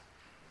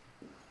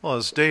Well,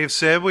 as Dave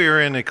said, we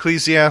are in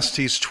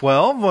Ecclesiastes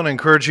 12. I want to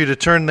encourage you to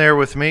turn there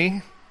with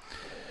me.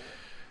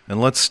 And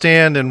let's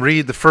stand and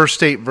read the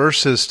first 8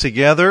 verses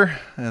together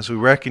as we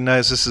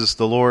recognize this is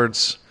the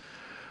Lord's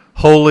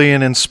holy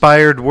and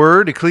inspired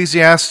word.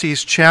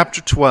 Ecclesiastes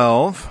chapter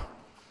 12.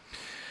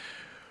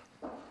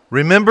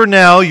 Remember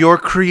now your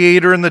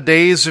Creator in the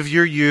days of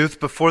your youth,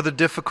 before the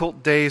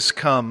difficult days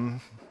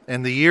come,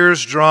 and the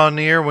years draw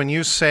near when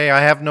you say, I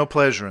have no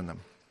pleasure in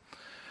them.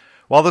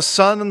 While the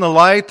sun and the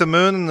light, the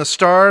moon and the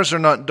stars are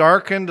not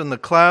darkened, and the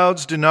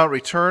clouds do not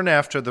return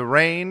after the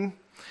rain,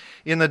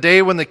 in the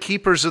day when the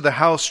keepers of the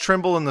house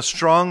tremble and the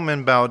strong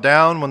men bow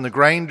down, when the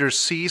grinders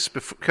cease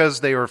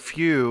because they are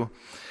few,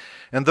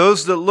 and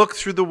those that look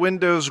through the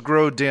windows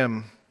grow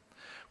dim,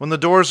 when the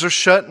doors are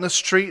shut in the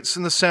streets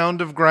and the sound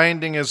of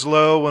grinding is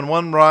low, when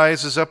one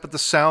rises up at the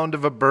sound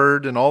of a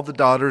bird and all the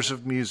daughters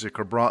of music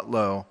are brought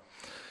low.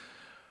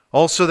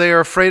 Also they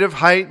are afraid of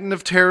height and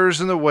of terrors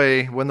in the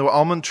way. When the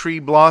almond tree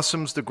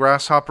blossoms, the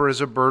grasshopper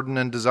is a burden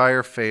and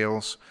desire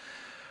fails.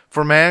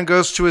 For man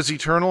goes to his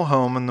eternal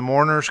home, and the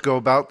mourners go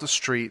about the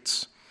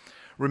streets.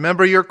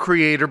 Remember your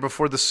Creator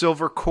before the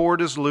silver cord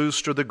is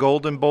loosed, or the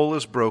golden bowl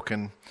is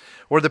broken,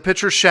 or the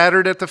pitcher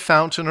shattered at the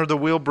fountain, or the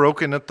wheel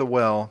broken at the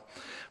well.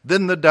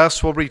 Then the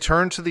dust will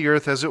return to the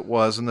earth as it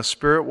was, and the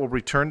spirit will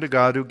return to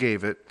God who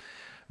gave it.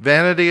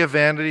 Vanity of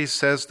vanities,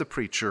 says the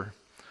preacher.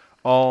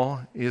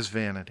 All is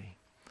vanity.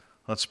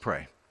 Let's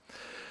pray.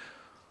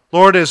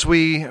 Lord, as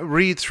we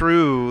read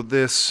through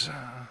this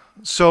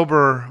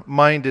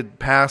sober-minded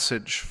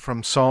passage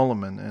from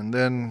Solomon and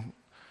then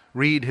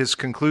read his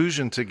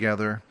conclusion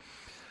together,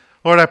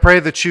 Lord, I pray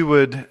that you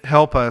would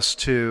help us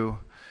to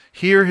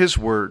hear his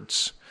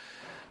words,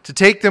 to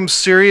take them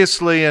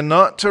seriously and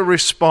not to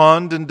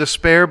respond in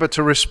despair, but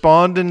to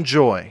respond in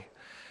joy.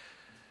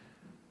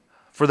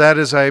 For that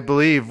is, I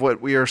believe, what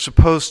we are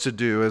supposed to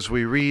do as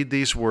we read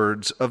these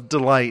words of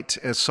delight,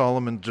 as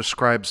Solomon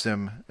describes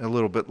them a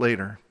little bit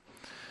later.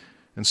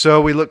 And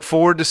so we look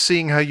forward to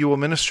seeing how you will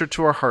minister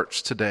to our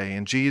hearts today.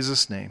 In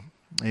Jesus' name,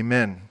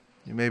 amen.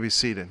 You may be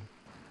seated.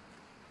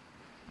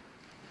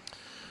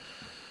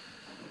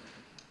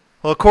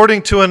 Well,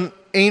 according to an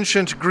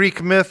ancient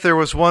Greek myth, there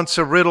was once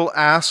a riddle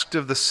asked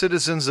of the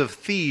citizens of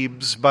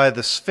Thebes by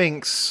the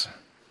Sphinx.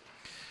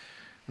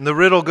 And the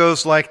riddle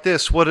goes like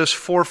this: what is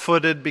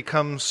 4-footed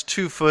becomes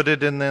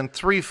 2-footed and then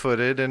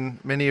 3-footed?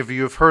 And many of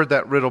you have heard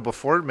that riddle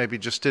before, maybe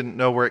just didn't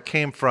know where it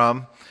came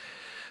from.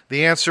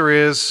 The answer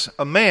is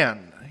a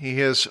man. He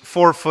is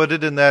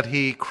 4-footed in that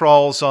he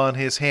crawls on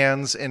his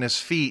hands and his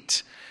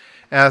feet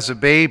as a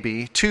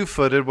baby,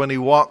 2-footed when he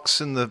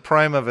walks in the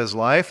prime of his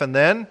life, and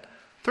then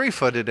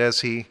 3-footed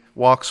as he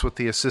walks with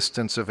the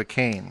assistance of a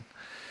cane.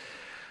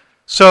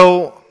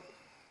 So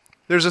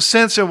there's a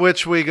sense in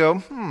which we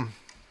go,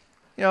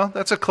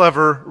 that's a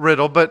clever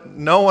riddle, but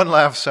no one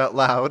laughs out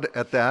loud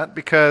at that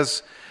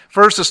because,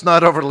 first, it's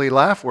not overly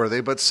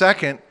laugh-worthy, but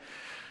second,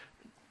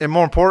 and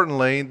more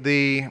importantly,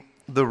 the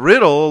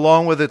riddle,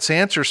 along with its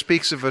answer,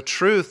 speaks of a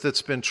truth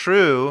that's been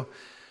true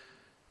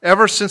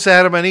ever since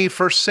Adam and Eve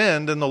first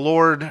sinned, and the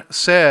Lord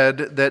said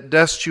that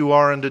dust you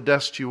are and to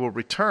dust you will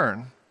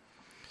return.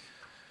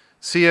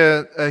 See,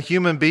 a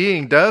human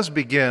being does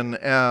begin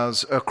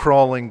as a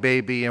crawling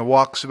baby and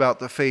walks about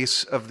the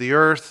face of the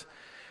earth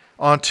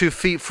on 2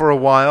 feet for a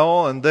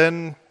while, and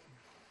then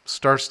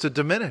starts to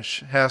diminish.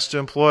 Has to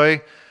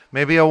employ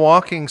maybe a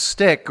walking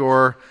stick,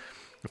 or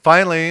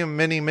finally,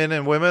 many men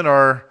and women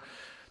are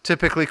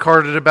typically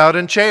carted about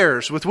in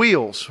chairs with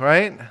wheels,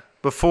 right?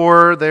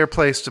 Before they're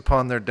placed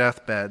upon their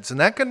deathbeds. And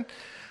that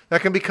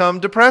can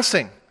become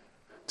depressing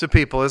to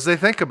people as they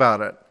think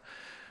about it.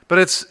 But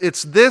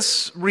it's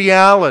this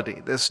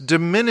reality, this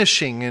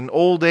diminishing in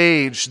old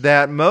age,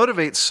 that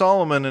motivates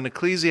Solomon in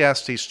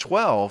Ecclesiastes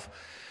 12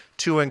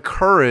 to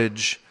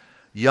encourage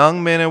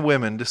young men and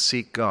women to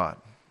seek God.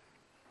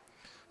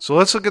 So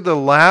let's look at the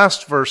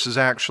last verses,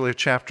 actually, of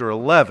chapter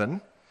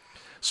 11,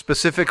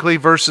 specifically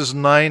verses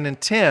 9 and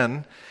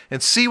 10,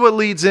 and see what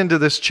leads into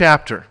this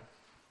chapter.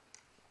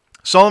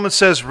 Solomon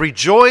says,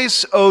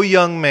 Rejoice, O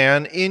young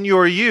man, in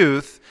your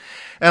youth,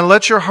 and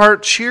let your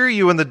heart cheer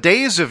you in the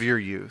days of your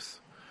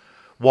youth.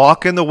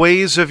 Walk in the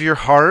ways of your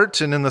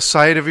heart and in the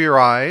sight of your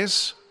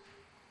eyes.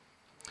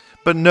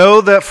 But know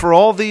that for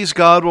all these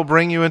God will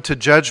bring you into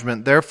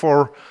judgment.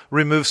 Therefore,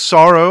 remove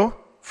sorrow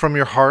from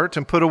your heart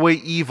and put away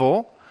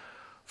evil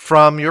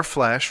from your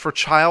flesh, for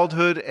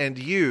childhood and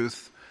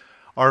youth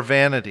are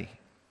vanity.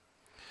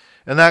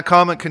 And that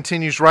comment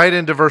continues right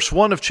into verse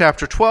 1 of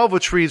chapter 12,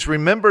 which reads,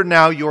 Remember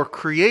now your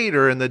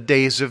Creator in the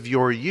days of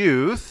your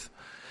youth,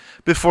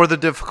 before the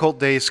difficult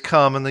days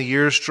come and the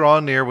years draw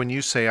near when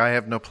you say, I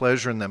have no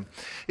pleasure in them.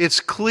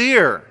 It's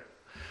clear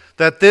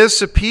that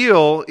this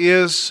appeal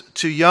is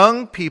to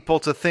young people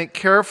to think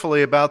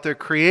carefully about their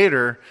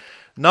Creator,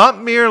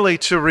 not merely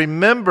to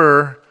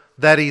remember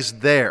that He's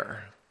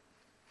there.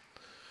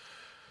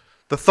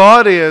 The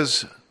thought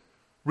is,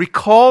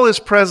 recall His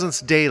presence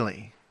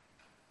daily.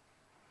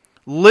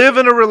 Live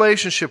in a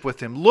relationship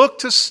with Him. Look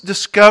to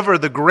discover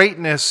the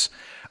greatness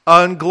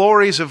and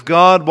glories of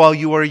God while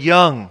you are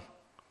young.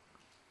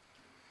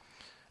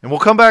 And we'll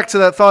come back to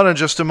that thought in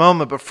just a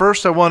moment, but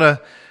first I want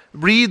to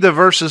read the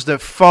verses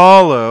that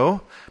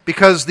follow,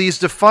 because these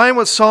define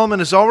what Solomon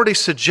has already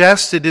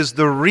suggested is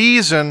the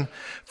reason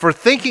for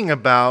thinking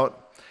about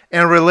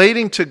and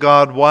relating to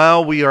God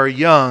while we are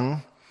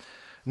young.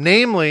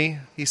 Namely,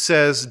 he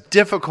says,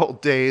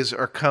 difficult days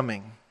are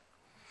coming.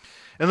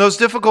 And those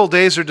difficult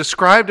days are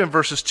described in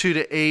verses 2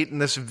 to 8 in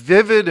this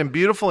vivid and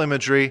beautiful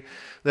imagery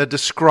that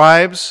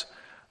describes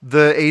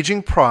the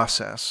aging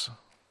process.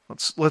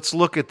 Let's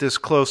look at this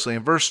closely.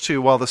 In verse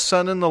 2, while the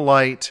sun and the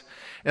light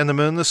and the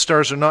moon and the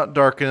stars are not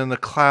darkened and the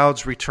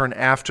clouds return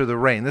after the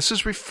rain. This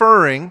is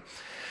referring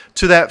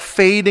to that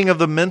fading of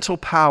the mental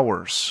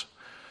powers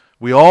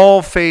we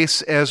all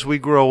face as we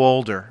grow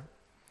older.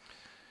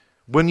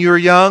 When you're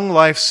young,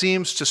 life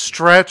seems to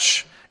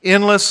stretch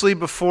endlessly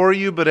before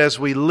you, but as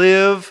we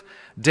live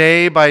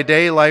day by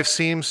day, life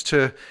seems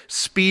to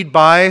speed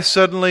by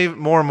suddenly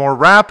more and more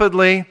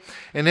rapidly.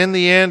 And in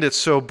the end, it's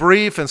so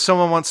brief. And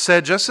someone once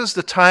said, just as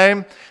the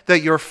time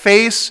that your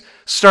face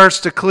starts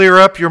to clear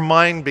up, your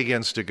mind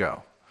begins to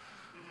go.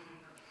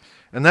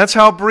 And that's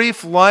how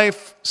brief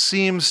life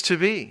seems to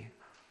be.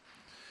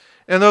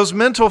 And those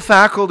mental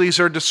faculties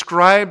are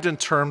described in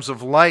terms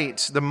of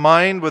light. The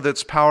mind with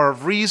its power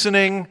of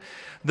reasoning,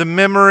 the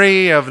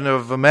memory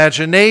of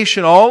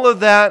imagination, all of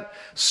that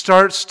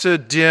starts to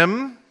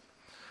dim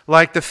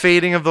like the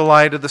fading of the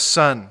light of the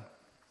sun.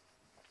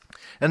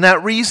 And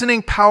that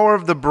reasoning power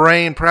of the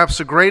brain, perhaps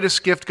the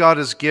greatest gift God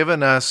has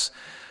given us,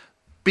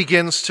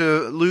 begins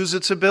to lose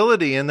its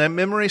ability, and that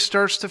memory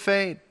starts to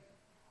fade.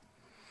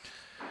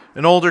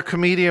 An older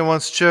comedian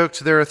once joked,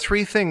 there are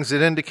three things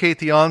that indicate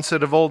the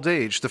onset of old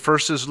age. The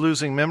first is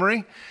losing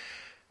memory,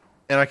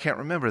 and I can't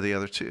remember the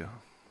other two.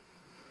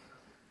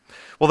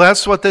 Well,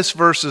 that's what this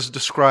verse is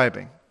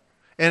describing.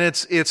 And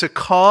it's a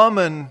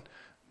common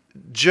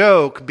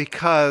joke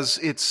because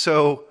it's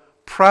so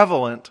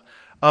prevalent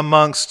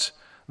amongst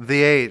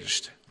the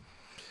aged.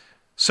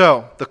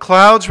 So, the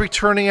clouds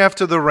returning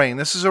after the rain.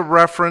 This is a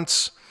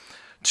reference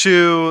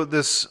to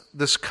this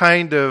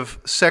kind of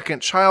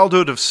second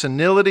childhood of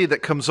senility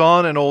that comes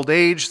on in old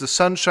age. The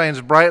sun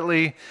shines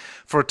brightly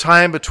for a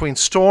time between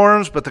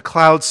storms, but the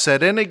clouds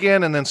set in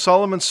again. And then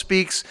Solomon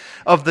speaks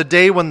of the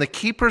day when the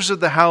keepers of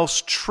the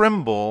house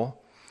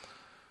tremble.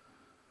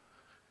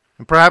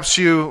 And perhaps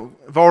you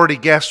have already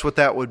guessed what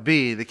that would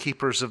be, the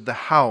keepers of the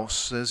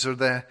house. These are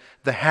the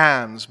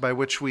hands by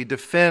which we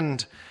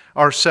defend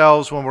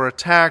ourselves when we're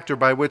attacked, or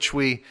by which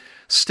we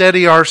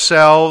steady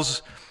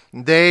ourselves.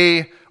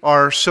 They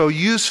are so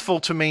useful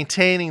to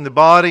maintaining the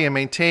body and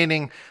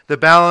maintaining the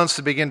balance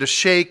to begin to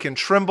shake and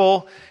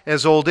tremble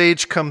as old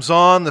age comes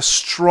on. The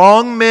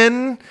strong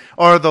men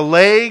are the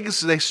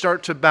legs. They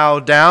start to bow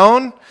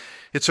down.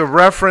 It's a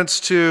reference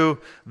to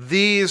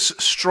these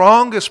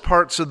strongest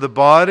parts of the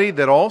body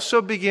that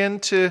also begin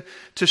to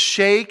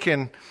shake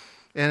and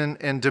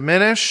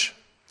diminish.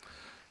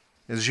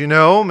 As you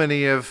know,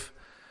 many of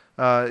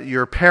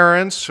your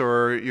parents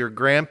or your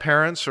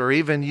grandparents or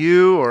even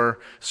you are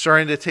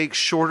starting to take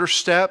shorter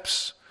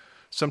steps,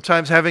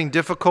 sometimes having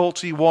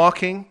difficulty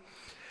walking.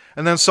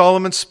 And then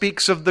Solomon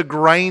speaks of the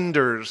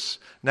grinders.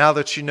 Now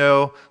that you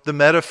know the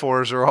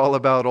metaphors are all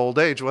about old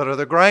age, what are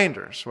the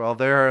grinders? Well,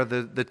 there are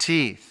the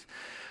teeth.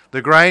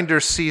 The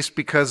grinders cease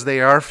because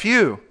they are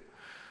few.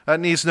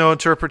 That needs no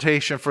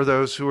interpretation for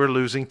those who are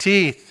losing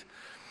teeth.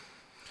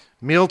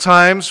 Meal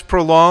times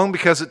prolonged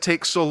because it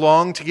takes so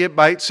long to get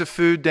bites of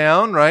food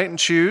down, right, and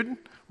chewed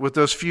with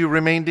those few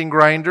remaining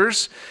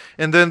grinders.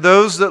 And then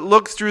those that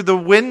look through the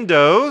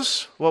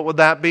windows, what would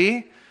that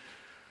be?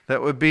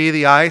 That would be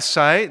the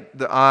eyesight.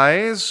 The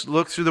eyes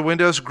look through the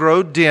windows,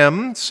 grow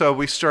dim, so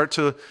we start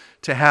to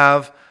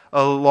have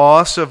a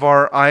loss of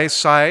our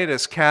eyesight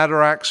as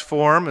cataracts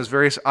form, as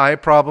various eye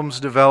problems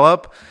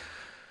develop.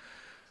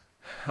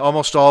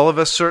 Almost all of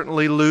us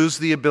certainly lose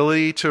the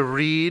ability to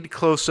read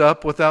close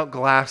up without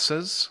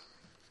glasses.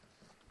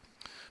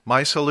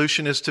 My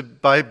solution is to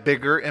buy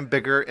bigger and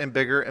bigger and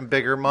bigger and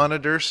bigger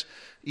monitors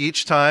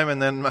each time, and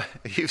then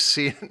you've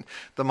seen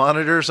the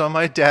monitors on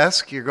my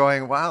desk. You're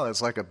going, wow,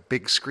 it's like a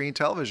big screen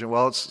television.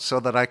 Well, it's so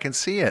that I can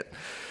see it.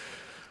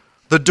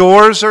 The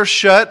doors are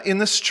shut in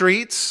the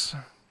streets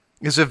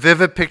is a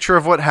vivid picture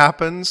of what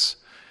happens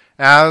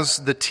as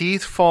the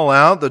teeth fall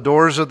out. The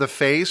doors of the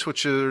face,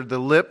 which are the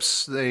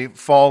lips, they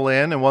fall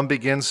in, and one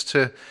begins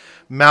to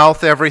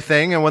mouth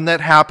everything. And when that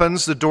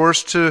happens, the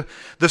doors to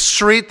the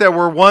street that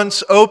were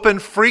once open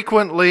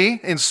frequently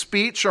in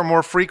speech are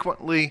more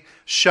frequently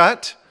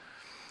shut.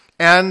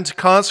 And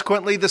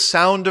consequently, the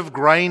sound of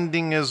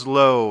grinding is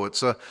low.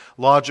 It's a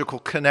logical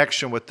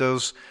connection with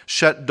those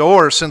shut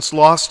doors, since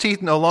lost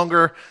teeth no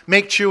longer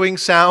make chewing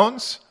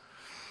sounds.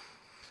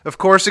 Of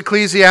course,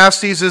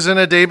 Ecclesiastes is in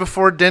a day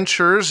before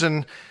dentures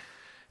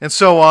and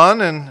so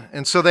on.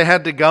 And so they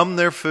had to gum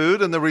their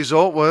food, and the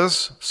result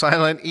was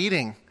silent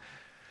eating.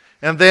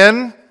 And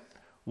then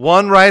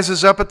one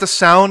rises up at the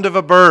sound of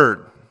a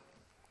bird.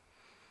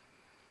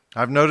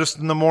 I've noticed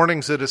in the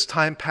mornings that as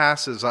time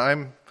passes,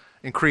 I'm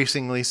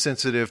increasingly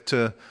sensitive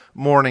to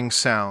morning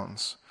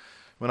sounds.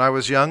 When I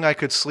was young, I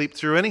could sleep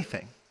through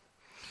anything.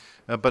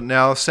 But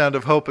now the sound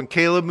of Hope and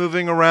Caleb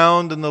moving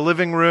around in the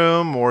living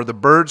room, or the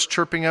birds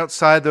chirping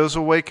outside, those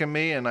awaken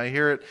me, and I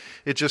hear it.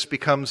 It just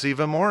becomes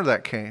even more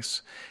that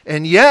case.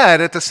 And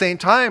yet, at the same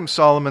time,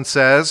 Solomon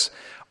says,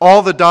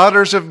 all the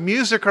daughters of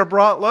music are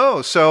brought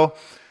low. So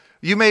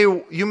you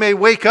may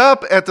wake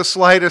up at the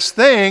slightest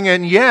thing,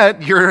 and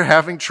yet you're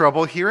having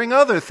trouble hearing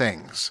other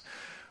things,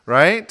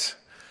 right?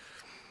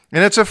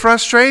 And it's a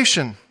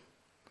frustration.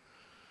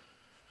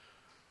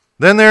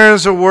 Then there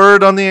is a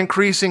word on the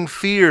increasing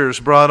fears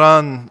brought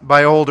on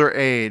by older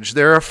age.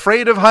 They're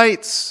afraid of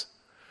heights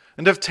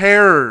and of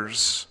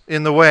terrors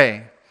in the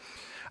way.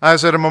 I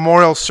was at a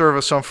memorial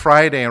service on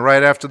Friday, and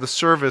right after the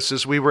service,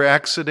 as we were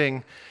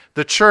exiting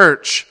the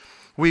church,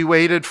 we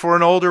waited for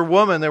an older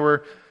woman. It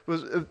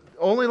was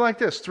only like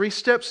this, 3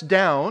 steps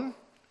down,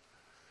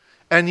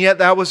 and yet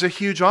that was a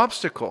huge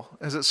obstacle,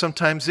 as it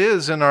sometimes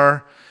is in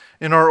our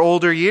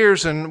older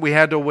years, and we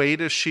had to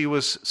wait as she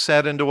was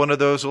set into one of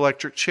those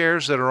electric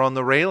chairs that are on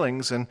the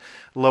railings and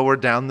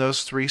lowered down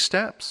those 3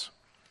 steps.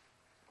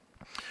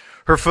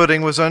 Her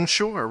footing was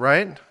unsure,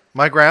 right?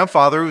 My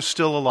grandfather, who's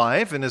still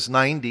alive in his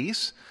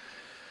 90s,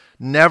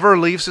 never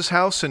leaves his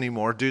house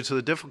anymore due to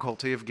the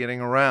difficulty of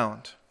getting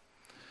around.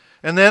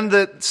 And then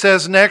that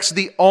says next,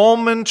 the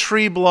almond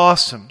tree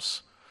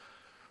blossoms.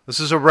 This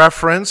is a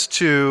reference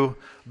to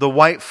the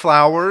white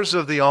flowers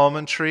of the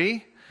almond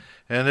tree.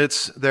 And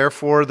it's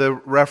therefore the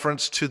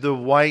reference to the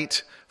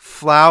white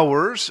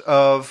flowers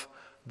of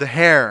the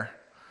hair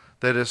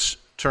that is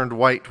turned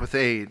white with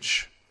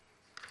age.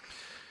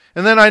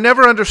 And then I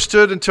never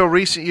understood until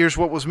recent years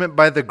what was meant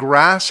by the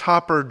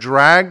grasshopper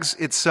drags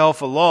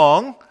itself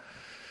along.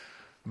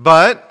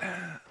 But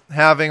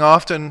having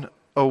often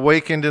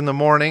awakened in the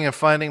morning and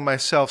finding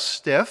myself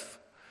stiff,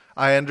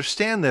 I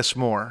understand this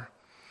more.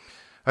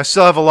 I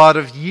still have a lot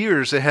of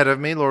years ahead of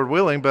me, Lord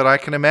willing, but I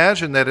can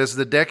imagine that as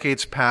the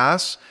decades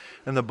pass,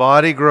 and the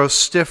body grows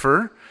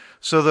stiffer,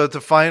 so that the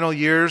final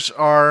years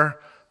are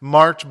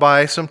marked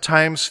by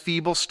sometimes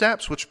feeble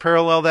steps, which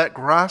parallel that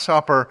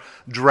grasshopper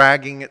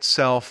dragging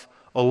itself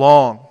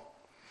along.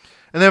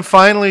 And then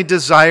finally,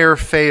 desire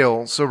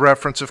fails, a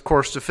reference, of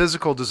course, to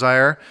physical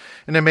desire,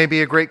 and it may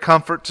be a great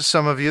comfort to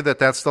some of you that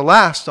that's the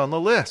last on the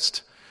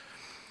list.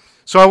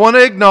 So I want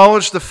to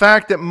acknowledge the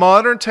fact that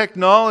modern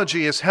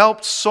technology has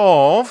helped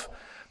solve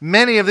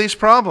many of these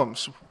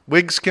problems.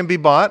 Wigs can be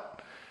bought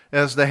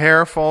as the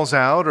hair falls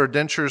out, or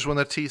dentures when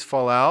the teeth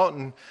fall out,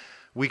 and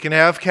we can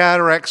have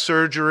cataract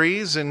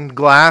surgeries, and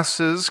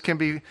glasses can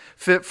be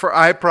fit for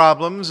eye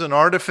problems, and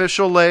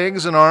artificial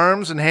legs and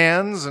arms and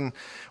hands and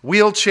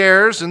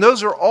wheelchairs, and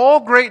those are all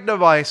great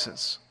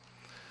devices.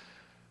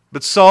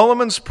 But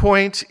Solomon's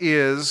point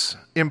is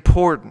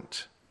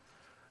important.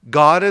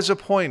 God has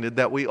appointed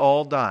that we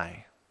all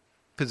die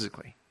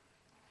physically.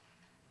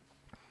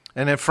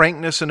 And in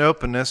frankness and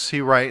openness, he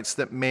writes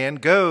that man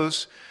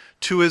goes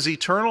to his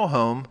eternal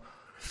home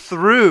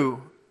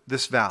through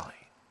this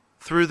valley,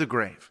 through the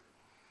grave.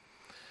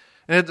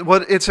 And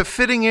it's a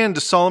fitting end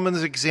to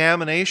Solomon's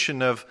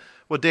examination of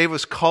what David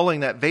was calling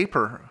that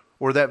vapor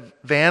or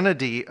that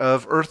vanity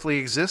of earthly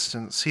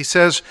existence. He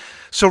says,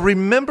 so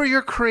remember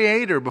your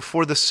Creator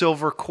before the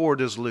silver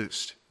cord is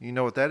loosed. You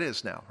know what that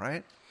is now,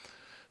 right?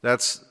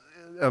 That's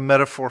a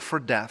metaphor for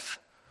death.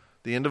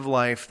 The end of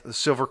life, the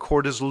silver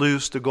cord is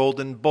loosed, the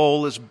golden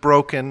bowl is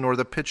broken, or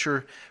the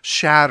pitcher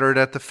shattered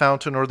at the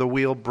fountain, or the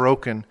wheel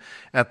broken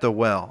at the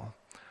well.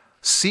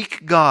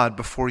 Seek God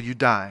before you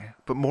die.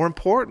 But more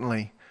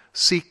importantly,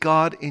 seek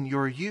God in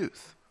your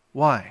youth.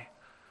 Why?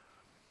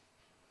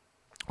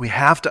 We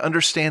have to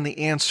understand the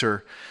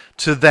answer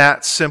to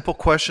that simple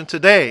question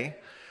today,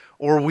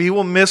 or we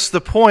will miss the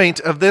point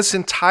of this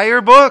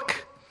entire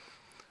book.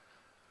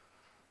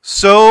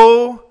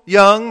 So,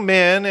 young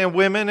men and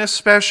women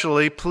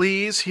especially,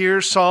 please hear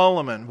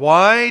Solomon.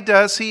 Why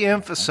does he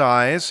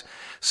emphasize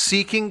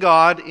seeking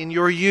God in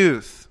your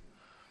youth?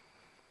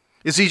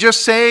 Is he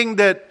just saying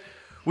that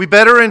we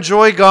better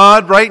enjoy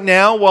God right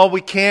now while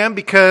we can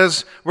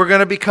because we're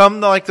going to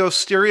become like those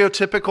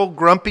stereotypical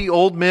grumpy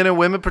old men and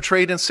women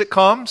portrayed in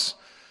sitcoms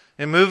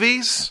and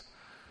movies?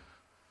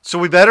 So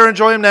we better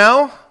enjoy Him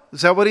now?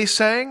 Is that what he's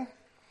saying?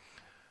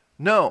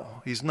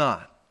 No, he's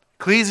not.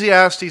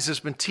 Ecclesiastes has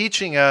been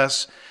teaching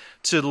us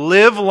to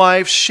live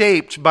life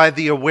shaped by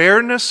the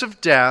awareness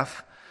of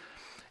death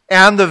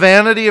and the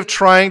vanity of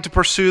trying to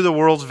pursue the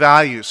world's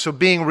values. So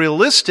being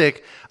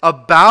realistic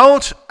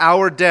about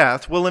our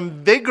death will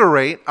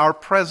invigorate our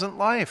present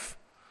life.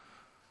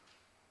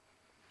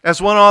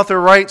 As one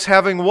author writes,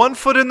 having one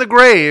foot in the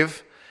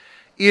grave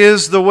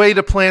is the way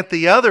to plant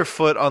the other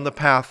foot on the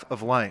path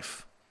of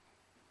life.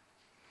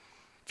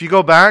 If you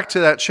go back to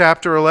that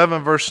chapter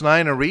 11, verse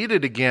 9 and read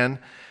it again,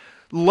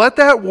 let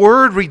that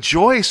word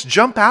rejoice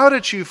jump out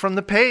at you from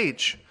the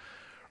page.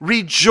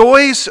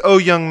 Rejoice, O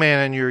young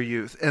man, in your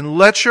youth, and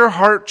let your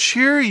heart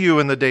cheer you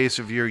in the days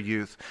of your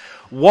youth.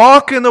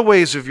 Walk in the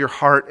ways of your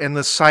heart and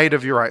the sight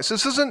of your eyes.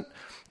 This isn't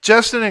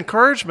just an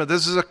encouragement.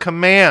 This is a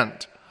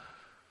command.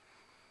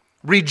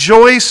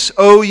 Rejoice,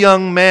 O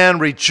young man.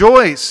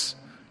 Rejoice,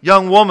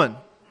 young woman.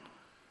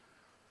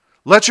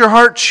 Let your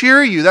heart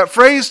cheer you. That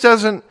phrase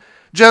doesn't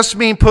just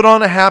mean put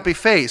on a happy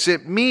face.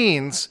 It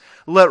means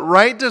let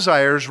right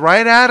desires,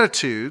 right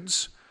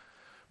attitudes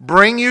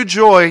bring you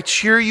joy,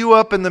 cheer you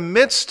up in the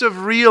midst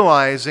of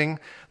realizing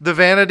the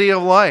vanity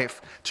of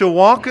life. To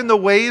walk in the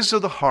ways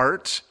of the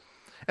heart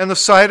and the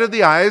sight of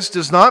the eyes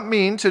does not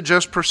mean to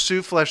just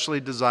pursue fleshly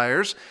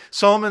desires.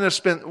 Solomon has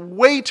spent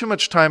way too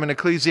much time in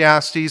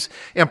Ecclesiastes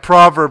and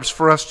Proverbs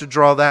for us to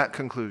draw that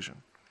conclusion.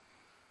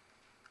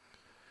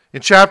 In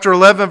chapter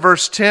 11,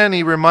 verse 10,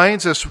 he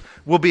reminds us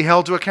we'll be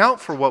held to account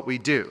for what we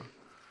do.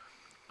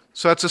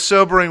 So that's a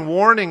sobering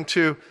warning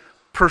to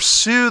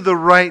pursue the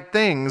right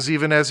things,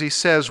 even as he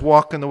says,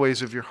 walk in the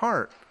ways of your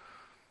heart.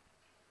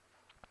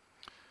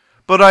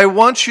 But I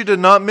want you to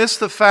not miss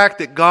the fact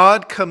that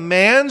God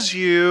commands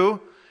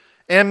you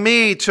and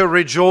me to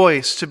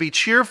rejoice, to be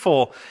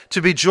cheerful,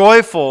 to be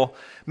joyful.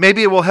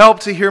 Maybe it will help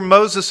to hear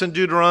Moses in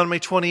Deuteronomy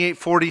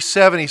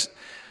 28:47.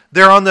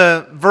 They're on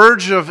the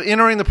verge of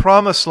entering the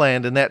promised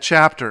land in that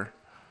chapter.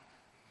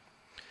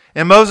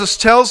 And Moses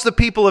tells the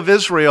people of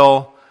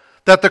Israel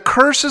that the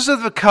curses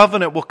of the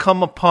covenant will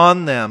come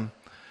upon them.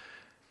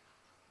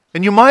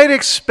 And you might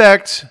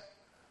expect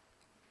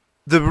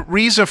the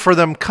reason for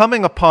them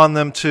coming upon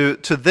them to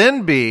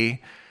then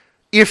be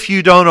if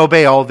you don't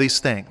obey all these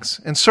things.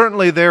 And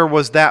certainly there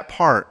was that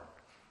part.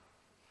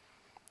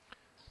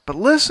 But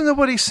listen to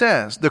what he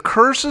says. The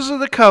curses of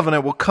the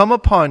covenant will come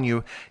upon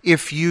you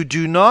if you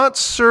do not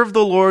serve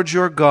the Lord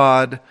your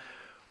God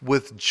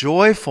with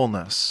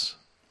joyfulness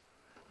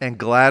and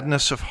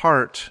gladness of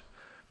heart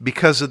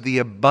because of the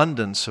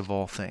abundance of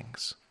all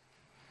things.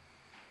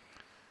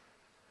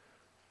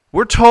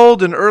 We're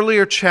told in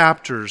earlier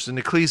chapters in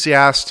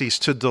Ecclesiastes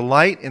to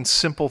delight in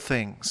simple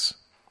things.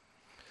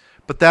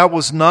 But that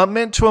was not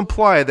meant to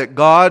imply that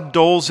God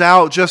doles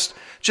out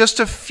just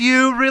a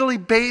few really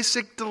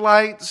basic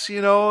delights.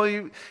 You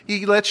know,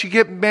 he lets you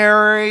get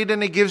married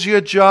and he gives you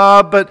a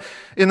job. But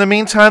in the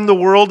meantime, the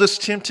world is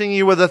tempting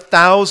you with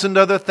 1,000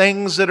 other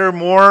things that are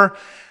more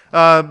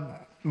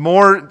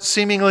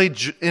seemingly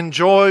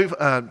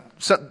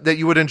that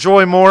you would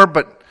enjoy more.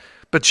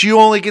 But you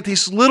only get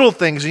these little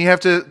things and you have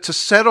to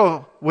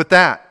settle with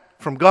that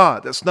from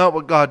God. That's not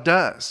what God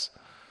does.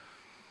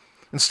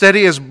 Instead,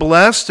 he has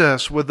blessed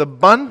us with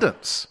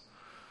abundance.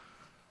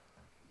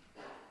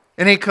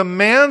 And he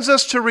commands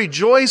us to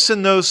rejoice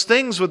in those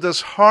things with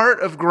this heart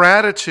of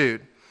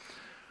gratitude.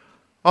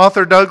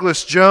 Author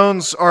Douglas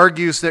Jones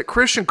argues that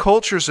Christian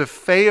cultures have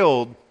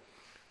failed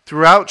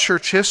throughout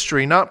church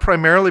history, not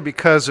primarily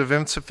because of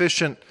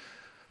insufficient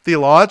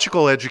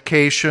theological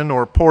education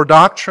or poor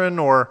doctrine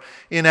or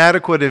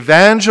inadequate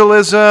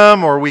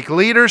evangelism or weak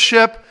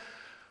leadership,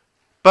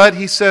 but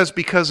he says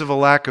because of a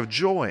lack of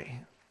joy.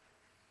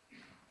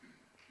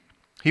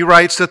 He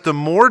writes that the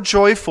more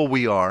joyful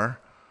we are,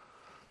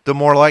 the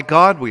more like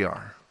God we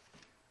are.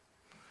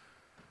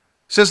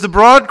 He says the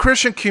broad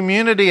Christian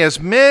community has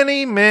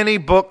many, many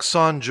books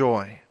on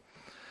joy,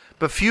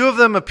 but few of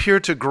them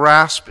appear to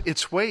grasp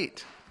its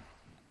weight.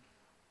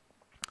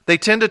 They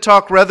tend to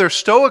talk rather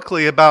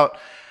stoically about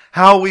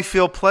how we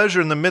feel pleasure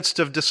in the midst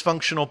of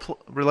dysfunctional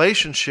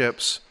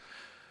relationships.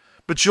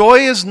 But joy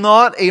is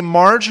not a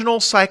marginal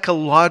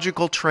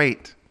psychological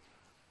trait.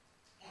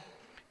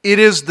 It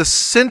is the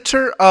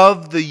center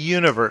of the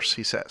universe,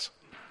 he says.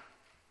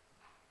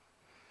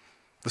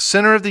 The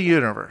center of the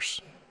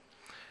universe.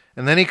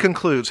 And then he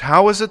concludes,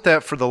 how is it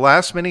that for the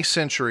last many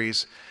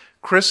centuries,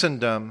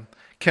 Christendom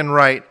can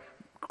write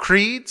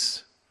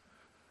creeds,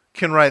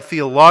 can write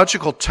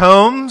theological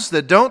tomes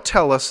that don't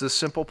tell us this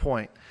simple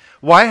point?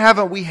 Why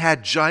haven't we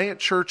had giant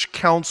church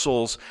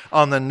councils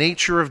on the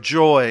nature of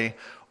joy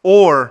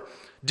or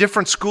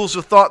different schools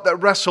of thought that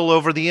wrestle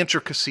over the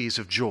intricacies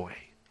of joy?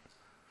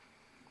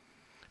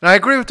 And I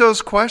agree with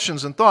those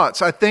questions and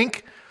thoughts. I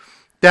think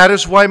that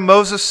is why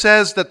Moses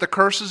says that the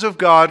curses of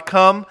God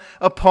come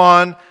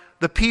upon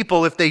the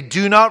people if they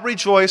do not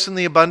rejoice in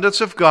the abundance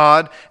of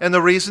God. And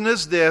the reason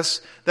is this,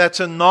 that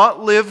to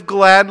not live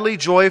gladly,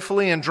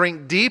 joyfully, and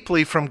drink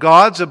deeply from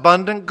God's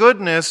abundant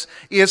goodness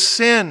is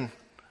sin.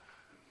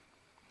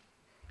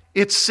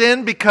 It's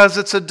sin because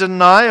it's a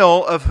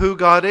denial of who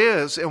God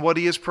is and what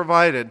He has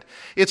provided.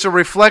 It's a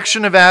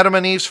reflection of Adam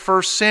and Eve's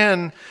first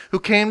sin, who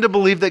came to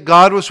believe that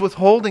God was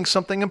withholding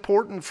something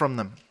important from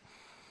them.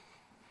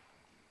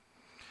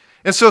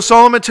 And so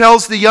Solomon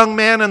tells the young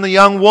man and the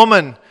young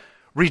woman,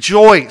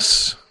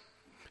 rejoice.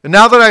 And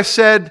now that I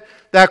said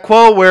that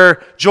quote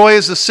where joy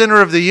is the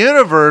center of the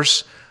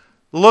universe,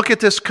 look at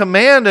this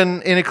command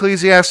in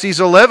Ecclesiastes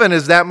 11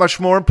 is that much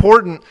more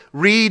important.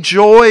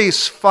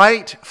 Rejoice,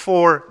 fight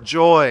for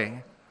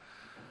joy.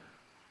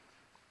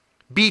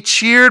 Be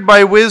cheered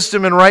by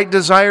wisdom and right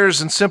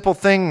desires and simple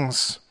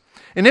things.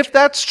 And if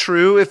that's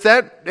true, if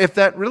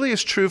that really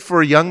is true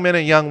for young men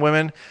and young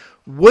women,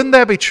 wouldn't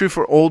that be true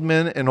for old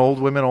men and old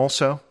women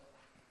also?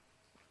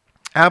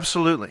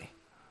 Absolutely.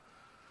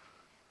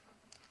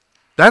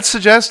 That's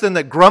suggesting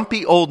that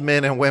grumpy old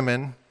men and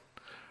women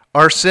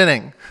are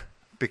sinning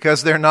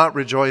because they're not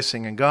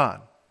rejoicing in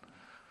God.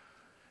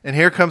 And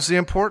here comes the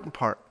important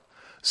part.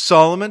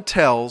 Solomon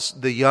tells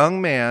the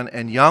young man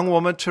and young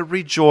woman to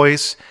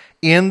rejoice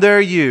in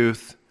their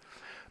youth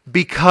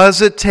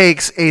because it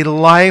takes a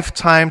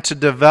lifetime to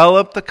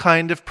develop the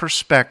kind of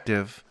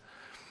perspective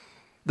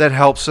that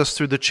helps us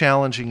through the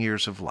challenging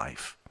years of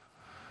life.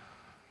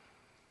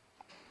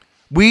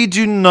 We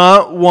do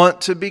not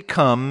want to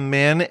become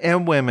men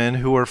and women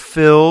who are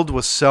filled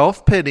with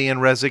self-pity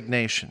and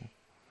resignation.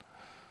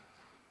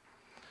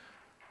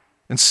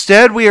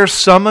 Instead, we are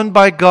summoned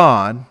by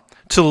God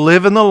to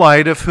live in the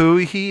light of who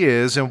He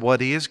is and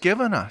what He has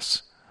given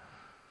us.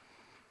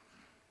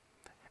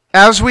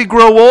 As we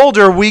grow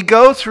older, we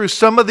go through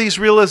some of these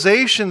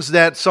realizations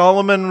that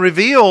Solomon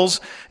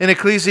reveals in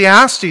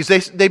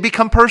Ecclesiastes. They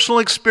become personal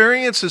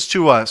experiences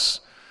to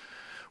us.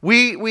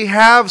 We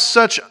have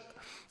such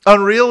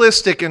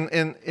unrealistic,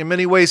 in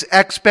many ways,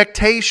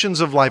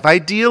 expectations of life,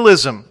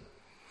 idealism,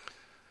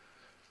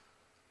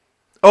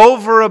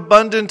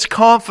 overabundant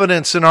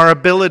confidence in our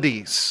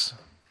abilities,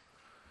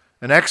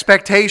 and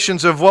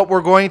expectations of what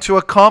we're going to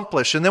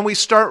accomplish. And then we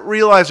start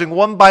realizing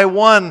one by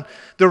one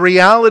the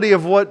reality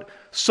of what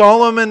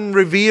Solomon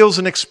reveals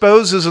and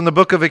exposes in the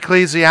book of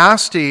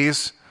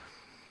Ecclesiastes,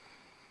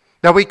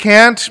 that we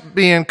can't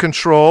be in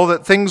control,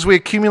 that things we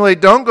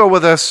accumulate don't go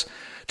with us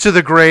to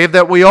the grave,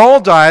 that we all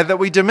die, that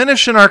we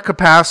diminish in our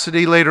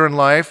capacity later in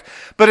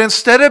life. But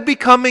instead of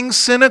becoming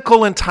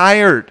cynical and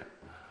tired,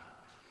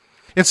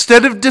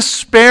 instead of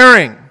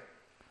despairing,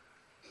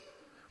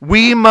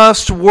 we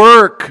must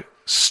work,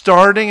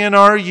 starting in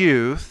our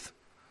youth,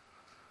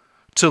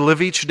 to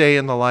live each day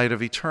in the light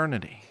of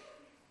eternity.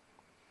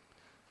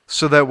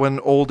 So that when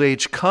old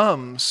age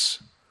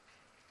comes,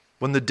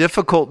 when the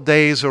difficult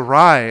days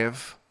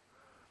arrive,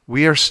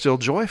 we are still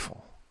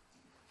joyful.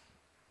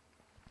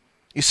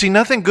 You see,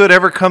 nothing good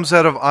ever comes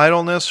out of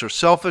idleness or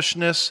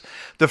selfishness.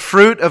 The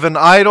fruit of an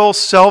idle,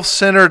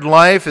 self-centered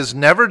life is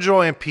never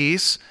joy and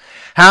peace.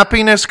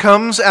 Happiness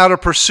comes out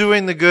of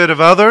pursuing the good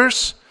of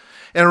others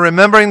and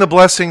remembering the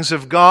blessings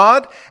of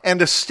God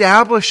and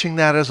establishing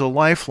that as a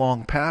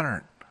lifelong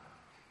pattern.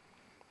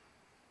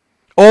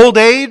 Old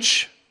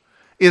age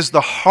is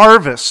the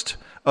harvest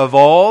of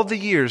all the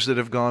years that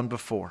have gone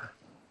before.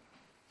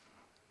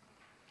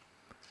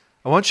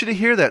 I want you to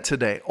hear that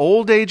today.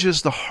 Old age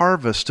is the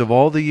harvest of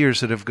all the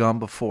years that have gone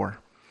before.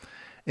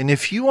 And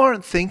if you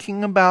aren't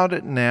thinking about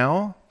it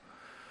now,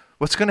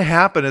 what's going to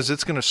happen is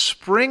it's going to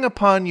spring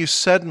upon you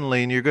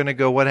suddenly and you're going to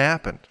go, what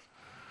happened?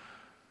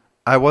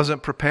 I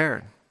wasn't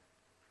prepared.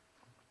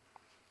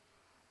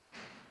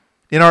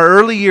 In our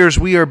early years,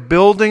 we are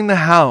building the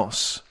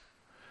house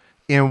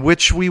in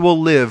which we will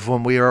live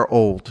when we are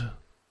old.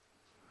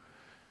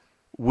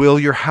 Will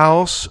your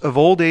house of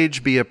old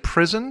age be a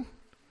prison?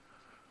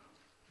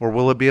 Or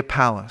will it be a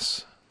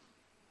palace?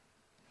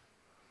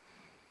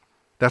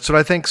 That's what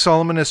I think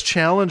Solomon is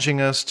challenging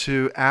us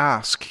to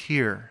ask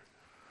here.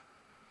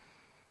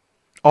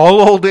 All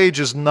old age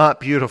is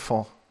not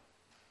beautiful.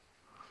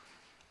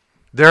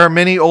 There are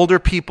many older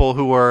people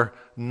who are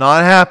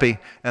not happy,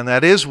 and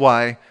that is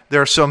why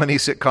there are so many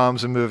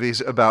sitcoms and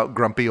movies about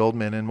grumpy old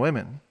men and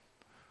women.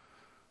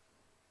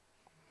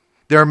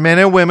 There are men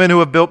and women who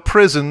have built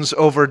prisons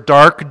over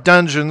dark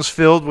dungeons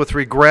filled with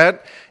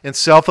regret and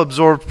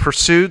self-absorbed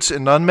pursuits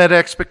and unmet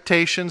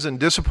expectations and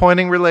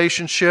disappointing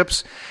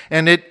relationships.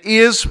 And it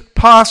is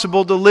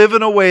possible to live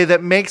in a way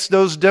that makes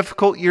those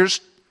difficult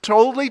years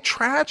totally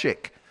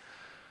tragic.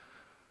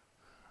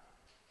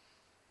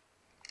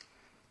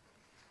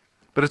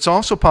 But it's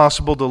also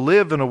possible to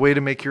live in a way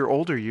to make your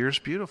older years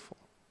beautiful.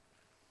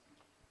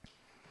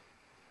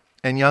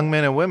 And young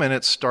men and women,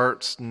 it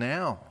starts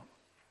now.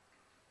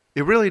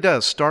 It really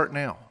does start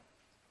now.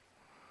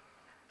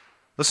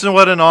 Listen to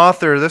what an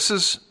author, this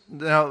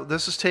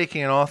is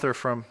taking an author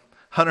from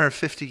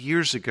 150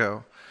 years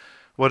ago,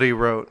 what he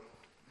wrote.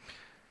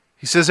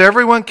 He says,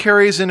 everyone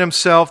carries in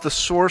himself the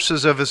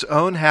sources of his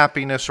own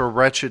happiness or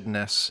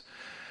wretchedness.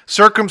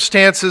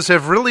 Circumstances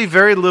have really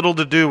very little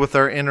to do with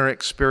our inner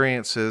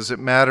experiences. It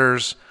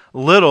matters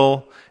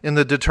little in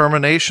the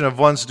determination of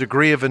one's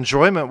degree of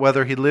enjoyment,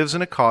 whether he lives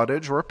in a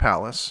cottage or a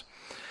palace.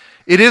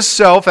 It is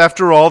self,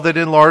 after all, that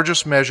in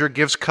largest measure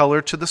gives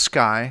color to the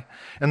sky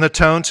and the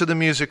tone to the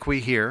music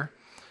we hear.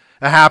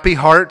 A happy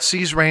heart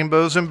sees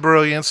rainbows and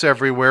brilliance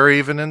everywhere,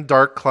 even in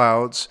dark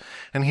clouds,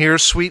 and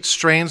hears sweet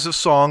strains of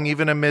song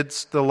even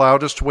amidst the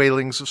loudest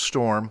wailings of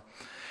storm.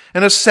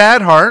 And a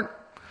sad heart,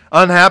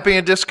 unhappy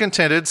and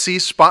discontented,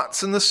 sees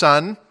spots in the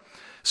sun,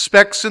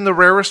 specks in the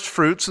rarest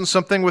fruits, and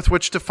something with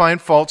which to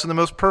find faults in the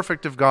most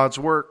perfect of God's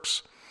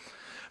works.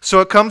 So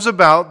it comes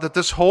about that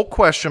this whole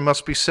question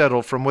must be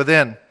settled from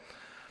within.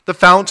 The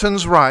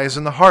fountains rise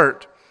in the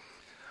heart.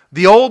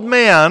 The old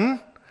man,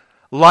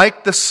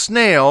 like the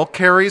snail,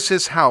 carries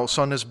his house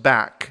on his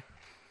back.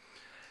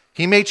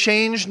 He may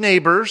change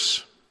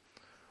neighbors,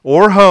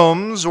 or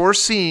homes, or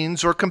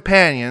scenes, or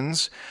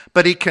companions,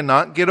 but he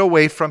cannot get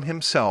away from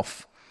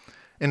himself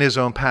in his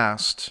own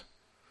past.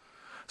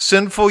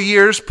 Sinful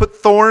years put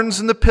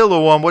thorns in the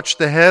pillow on which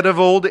the head of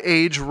old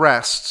age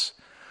rests.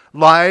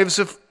 Lives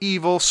of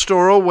evil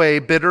store away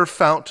bitter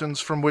fountains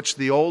from which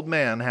the old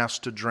man has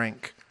to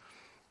drink.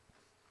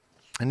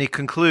 And he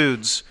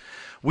concludes,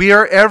 we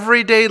are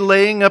every day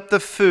laying up the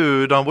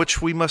food on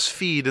which we must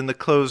feed in the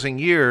closing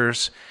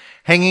years,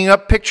 hanging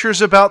up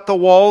pictures about the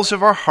walls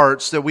of our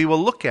hearts that we will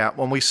look at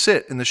when we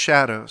sit in the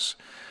shadows.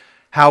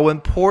 How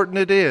important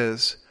it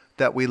is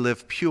that we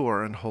live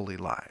pure and holy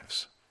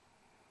lives.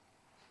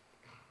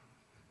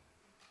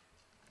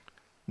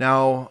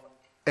 Now,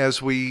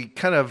 as we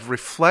kind of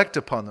reflect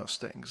upon those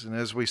things, and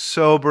as we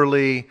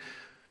soberly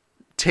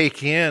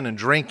take in and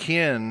drink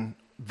in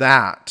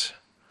that,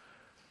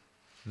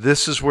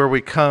 this is where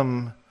we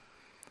come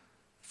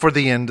for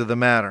the end of the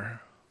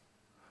matter.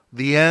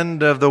 The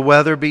end of the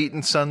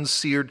weather-beaten,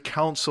 sun-seared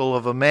counsel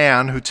of a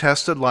man who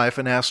tested life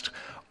and asked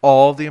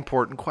all the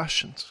important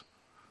questions.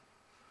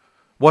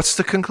 What's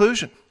the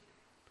conclusion?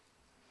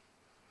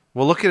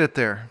 We'll look at it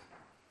there.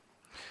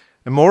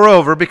 And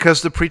moreover,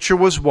 because the preacher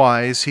was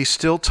wise, he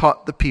still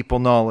taught the people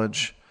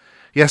knowledge.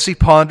 Yes, he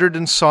pondered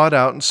and sought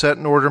out and set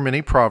in order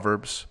many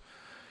proverbs.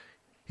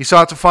 He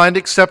sought to find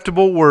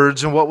acceptable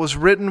words, and what was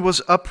written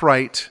was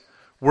upright,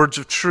 words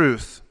of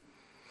truth.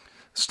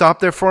 Stop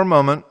there for a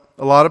moment.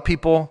 A lot of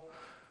people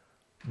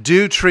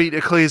do treat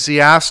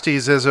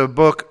Ecclesiastes as a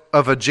book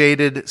of a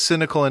jaded,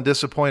 cynical, and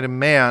disappointed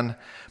man,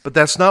 but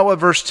that's not what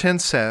verse 10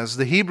 says.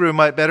 The Hebrew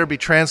might better be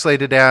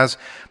translated as,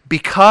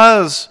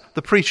 because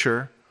the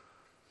preacher,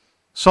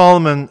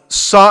 Solomon,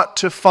 sought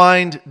to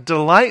find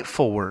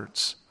delightful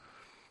words.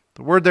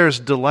 The word there is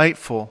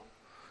delightful.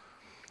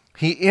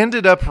 He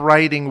ended up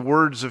writing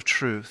words of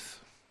truth.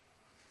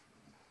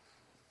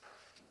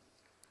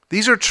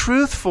 These are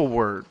truthful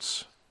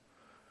words,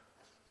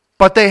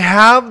 but they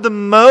have the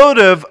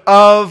motive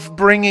of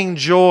bringing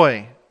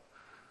joy.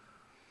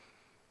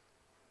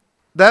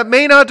 That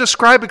may not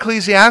describe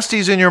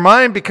Ecclesiastes in your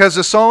mind, because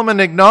as Solomon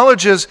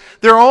acknowledges,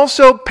 they're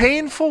also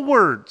painful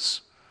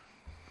words.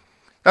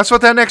 That's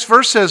what that next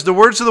verse says. The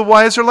words of the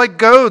wise are like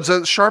goads,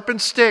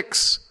 sharpened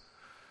sticks.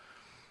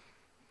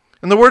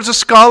 And the words of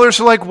scholars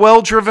are like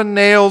well-driven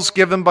nails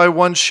given by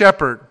one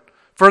shepherd.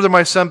 Further,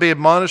 my son, be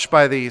admonished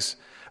by these.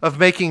 Of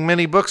making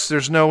many books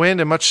there's no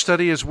end, and much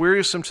study is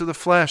wearisome to the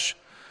flesh.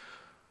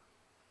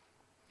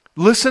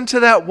 Listen to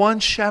that one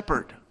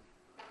shepherd.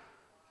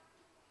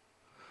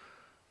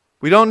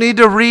 We don't need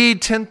to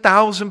read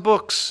 10,000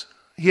 books.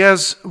 He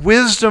has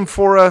wisdom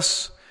for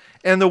us.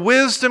 And the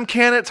wisdom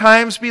can at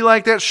times be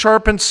like that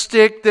sharpened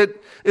stick that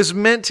is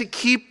meant to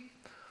keep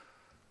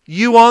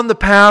you on the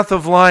path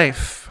of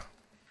life.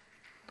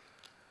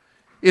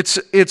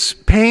 It's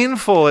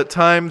painful at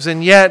times,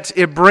 and yet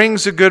it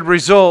brings a good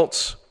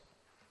result.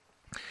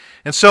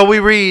 And so we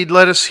read,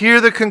 let us hear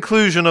the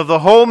conclusion of the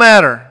whole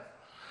matter.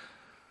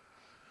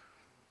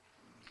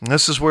 And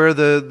this is where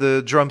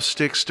the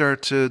drumsticks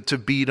start to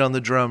beat on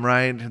the drum,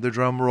 right? The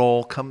drum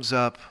roll comes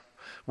up.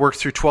 Work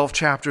through 12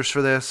 chapters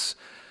for this.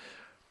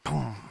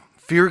 Boom.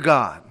 Fear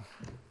God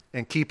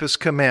and keep His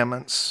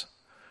commandments,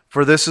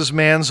 for this is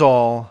man's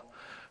all.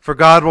 For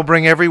God will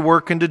bring every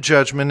work into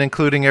judgment,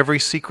 including every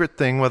secret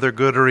thing, whether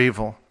good or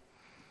evil.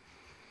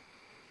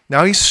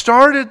 Now, he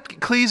started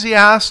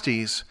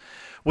Ecclesiastes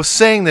with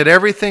saying that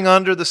everything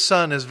under the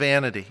sun is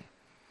vanity.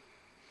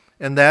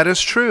 And that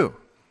is true.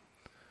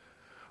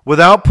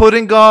 Without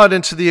putting God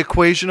into the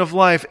equation of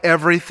life,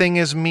 everything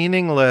is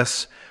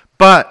meaningless.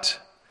 But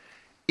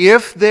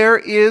if there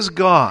is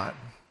God,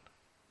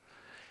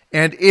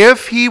 and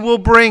if He will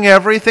bring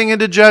everything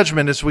into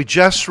judgment, as we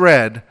just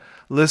read,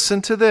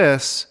 listen to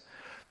this,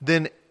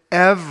 then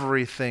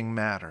everything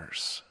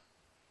matters.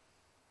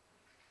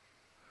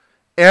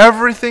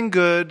 Everything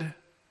good,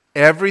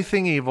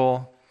 everything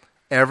evil,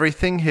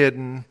 everything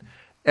hidden,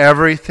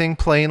 everything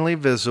plainly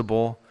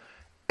visible,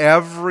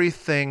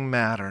 everything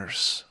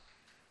matters.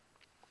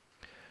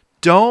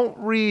 Don't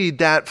read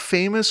that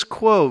famous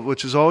quote,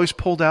 which is always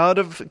pulled out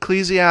of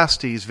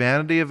Ecclesiastes,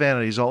 vanity of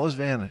vanities, all is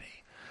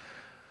vanity,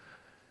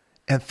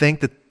 and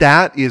think that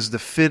that is the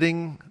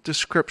fitting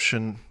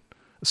description,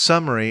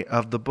 summary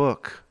of the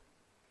book.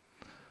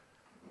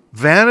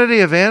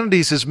 Vanity of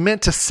vanities is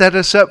meant to set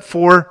us up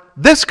for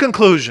this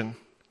conclusion,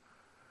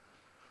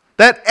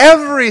 that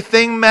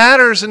everything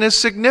matters and is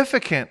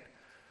significant.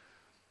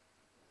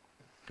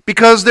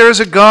 Because there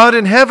is a God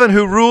in heaven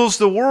who rules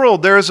the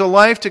world. There is a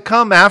life to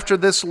come after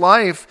this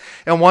life.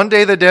 And one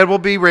day the dead will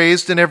be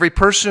raised, and every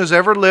person who's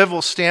ever lived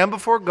will stand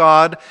before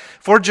God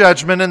for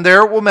judgment. And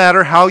there it will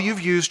matter how you've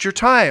used your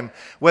time,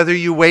 whether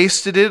you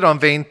wasted it on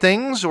vain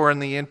things or in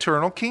the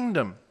eternal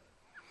kingdom.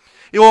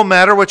 It will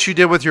matter what you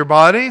did with your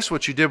bodies,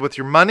 what you did with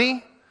your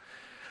money.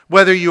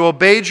 Whether you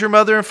obeyed your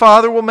mother and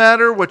father will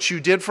matter. What you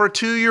did for a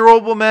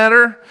 2-year-old will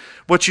matter.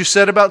 What you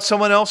said about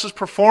someone else's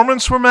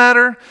performance will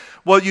matter.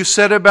 What you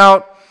said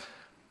about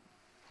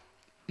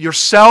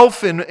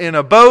yourself in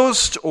a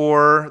boast,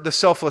 or the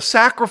selfless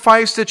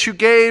sacrifice that you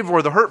gave,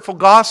 or the hurtful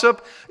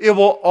gossip, it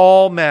will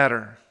all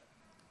matter.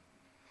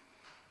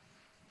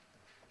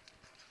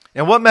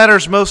 And what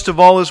matters most of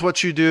all is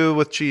what you do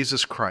with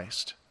Jesus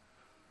Christ.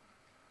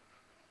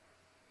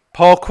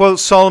 Paul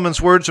quotes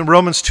Solomon's words in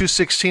Romans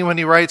 2:16 when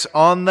he writes,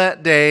 "On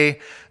that day,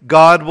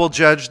 God will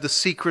judge the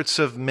secrets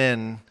of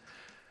men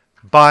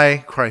by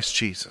Christ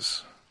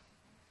Jesus."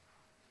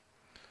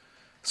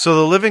 So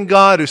the living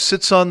God who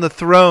sits on the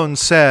throne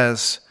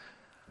says,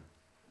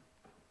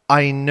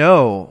 I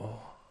know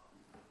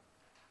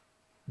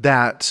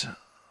that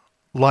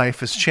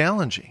life is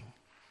challenging.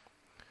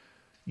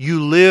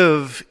 You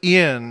live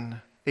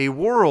in a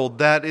world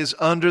that is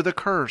under the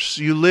curse.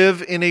 You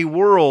live in a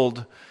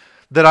world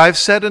that I've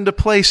set into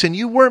place, and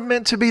you weren't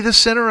meant to be the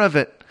center of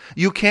it.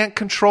 You can't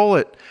control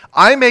it.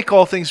 I make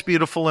all things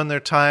beautiful in their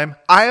time.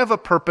 I have a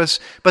purpose,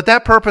 but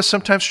that purpose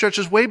sometimes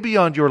stretches way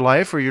beyond your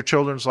life or your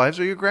children's lives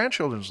or your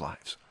grandchildren's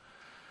lives.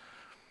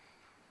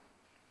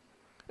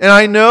 And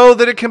I know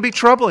that it can be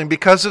troubling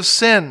because of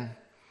sin.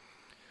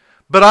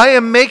 But I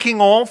am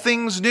making all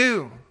things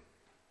new.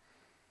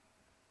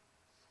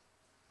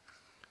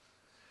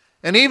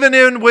 And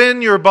even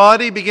when your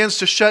body begins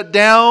to shut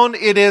down,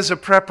 it is a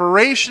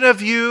preparation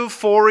of you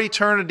for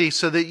eternity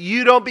so that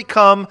you don't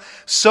become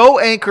so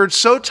anchored,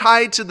 so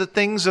tied to the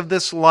things of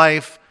this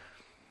life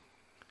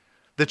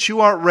that you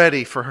aren't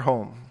ready for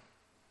home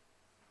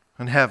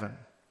in heaven.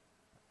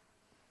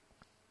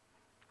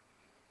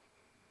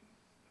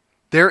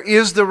 There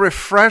is the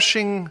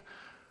refreshing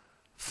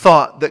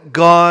thought that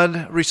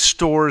God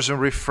restores and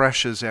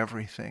refreshes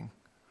everything.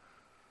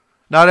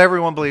 Not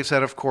everyone believes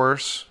that, of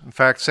course. In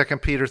fact,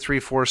 2 Peter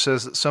 3:4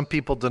 says that some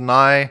people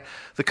deny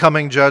the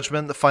coming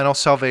judgment, the final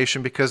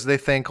salvation, because they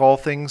think all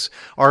things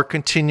are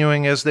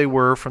continuing as they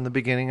were from the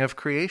beginning of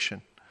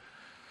creation.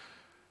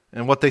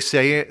 And what they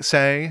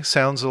say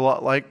sounds a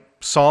lot like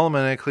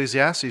Solomon in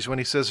Ecclesiastes when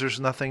he says there's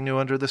nothing new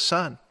under the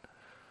sun.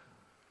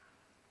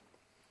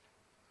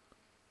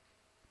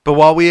 But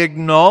while we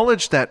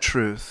acknowledge that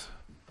truth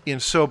in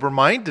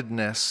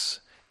sober-mindedness,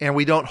 and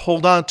we don't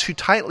hold on too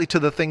tightly to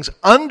the things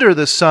under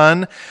the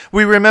sun,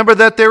 we remember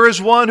that there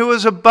is one who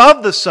is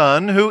above the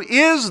sun, who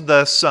is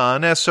the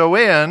Son,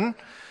 S-O-N.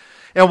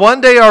 And one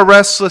day our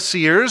restless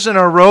ears and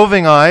our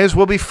roving eyes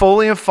will be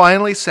fully and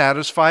finally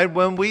satisfied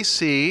when we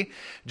see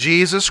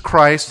Jesus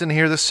Christ and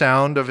hear the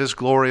sound of His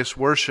glorious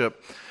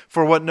worship.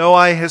 For what no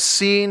eye has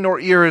seen, nor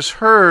ear has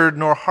heard,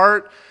 nor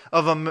heart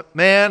of a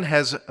man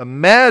has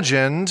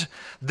imagined,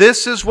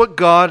 this is what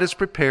God has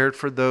prepared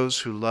for those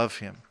who love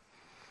Him.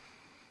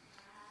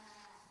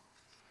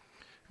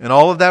 And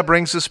all of that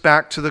brings us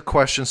back to the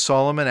question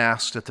Solomon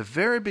asked at the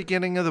very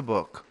beginning of the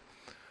book.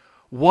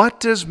 What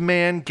does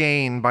man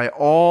gain by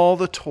all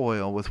the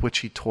toil with which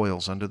he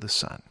toils under the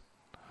sun?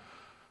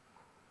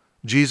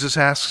 Jesus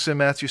asks in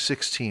Matthew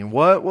 16,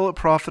 what will it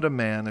profit a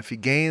man if he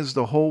gains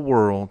the whole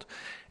world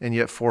and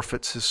yet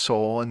forfeits his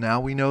soul? And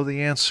now we know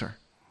the answer.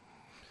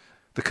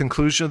 The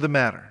conclusion of the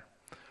matter.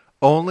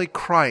 Only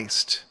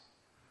Christ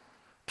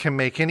can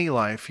make any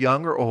life,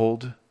 young or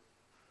old,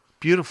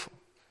 beautiful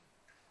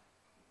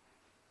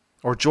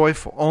or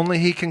joyful. Only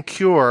He can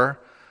cure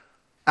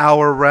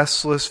our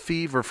restless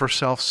fever for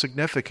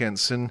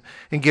self-significance and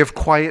give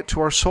quiet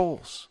to our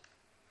souls.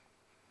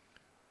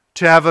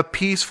 To have a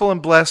peaceful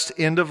and blessed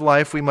end of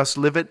life, we must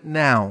live it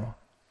now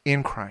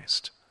in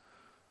Christ.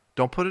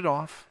 Don't put it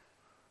off.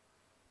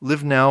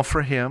 Live now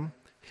for Him.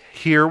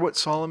 Hear what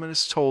Solomon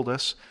has told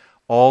us,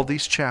 all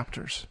these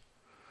chapters.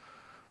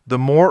 The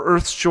more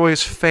earth's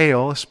joys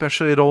fail,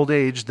 especially at old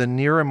age, the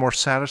nearer and more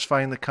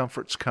satisfying the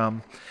comforts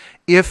come,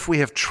 if we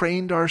have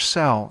trained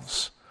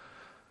ourselves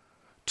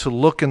to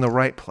look in the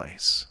right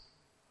place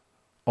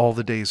all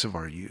the days of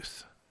our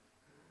youth.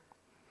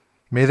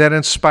 May that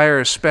inspire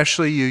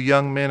especially you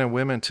young men and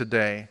women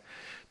today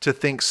to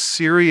think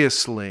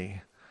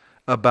seriously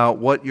about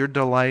what your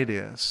delight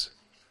is,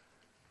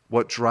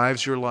 what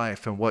drives your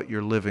life, and what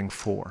you're living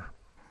for.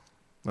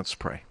 Let's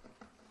pray.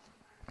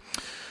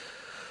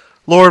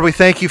 Lord, we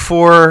thank You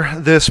for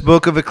this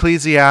book of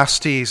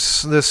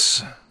Ecclesiastes,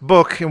 this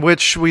book in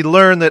which we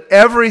learn that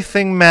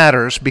everything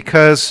matters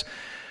because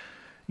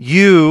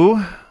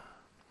You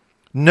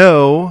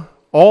know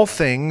all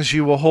things.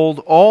 You will hold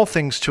all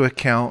things to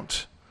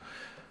account.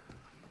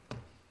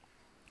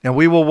 And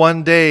we will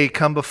one day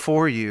come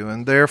before You,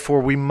 and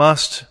therefore we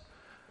must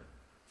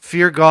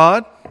fear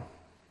God.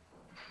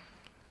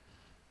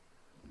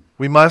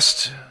 We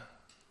must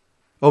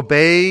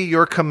obey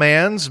Your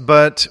commands,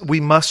 but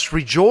we must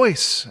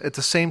rejoice at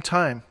the same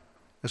time.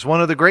 It's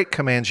one of the great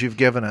commands You've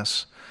given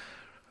us.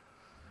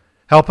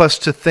 Help us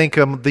to think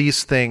of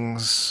these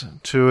things,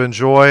 to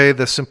enjoy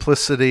the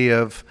simplicity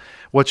of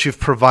what You've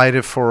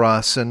provided for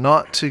us, and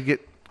not to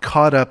get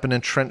caught up and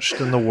entrenched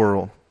in the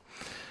world.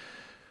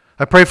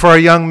 I pray for our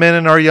young men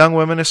and our young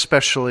women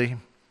especially.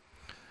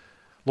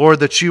 Lord,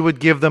 that You would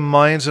give them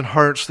minds and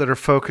hearts that are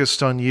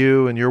focused on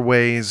You and Your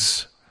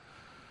ways.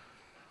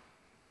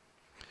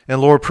 And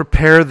Lord,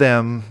 prepare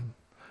them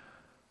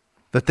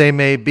that they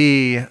may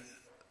be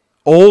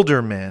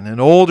older men and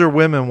older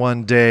women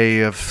one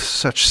day of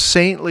such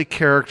saintly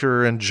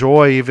character and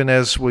joy, even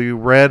as we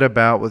read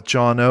about with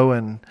John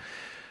Owen,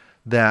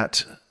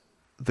 that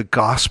the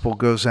gospel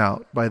goes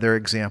out by their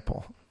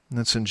example. And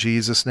it's in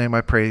Jesus' name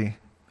I pray.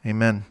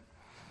 Amen.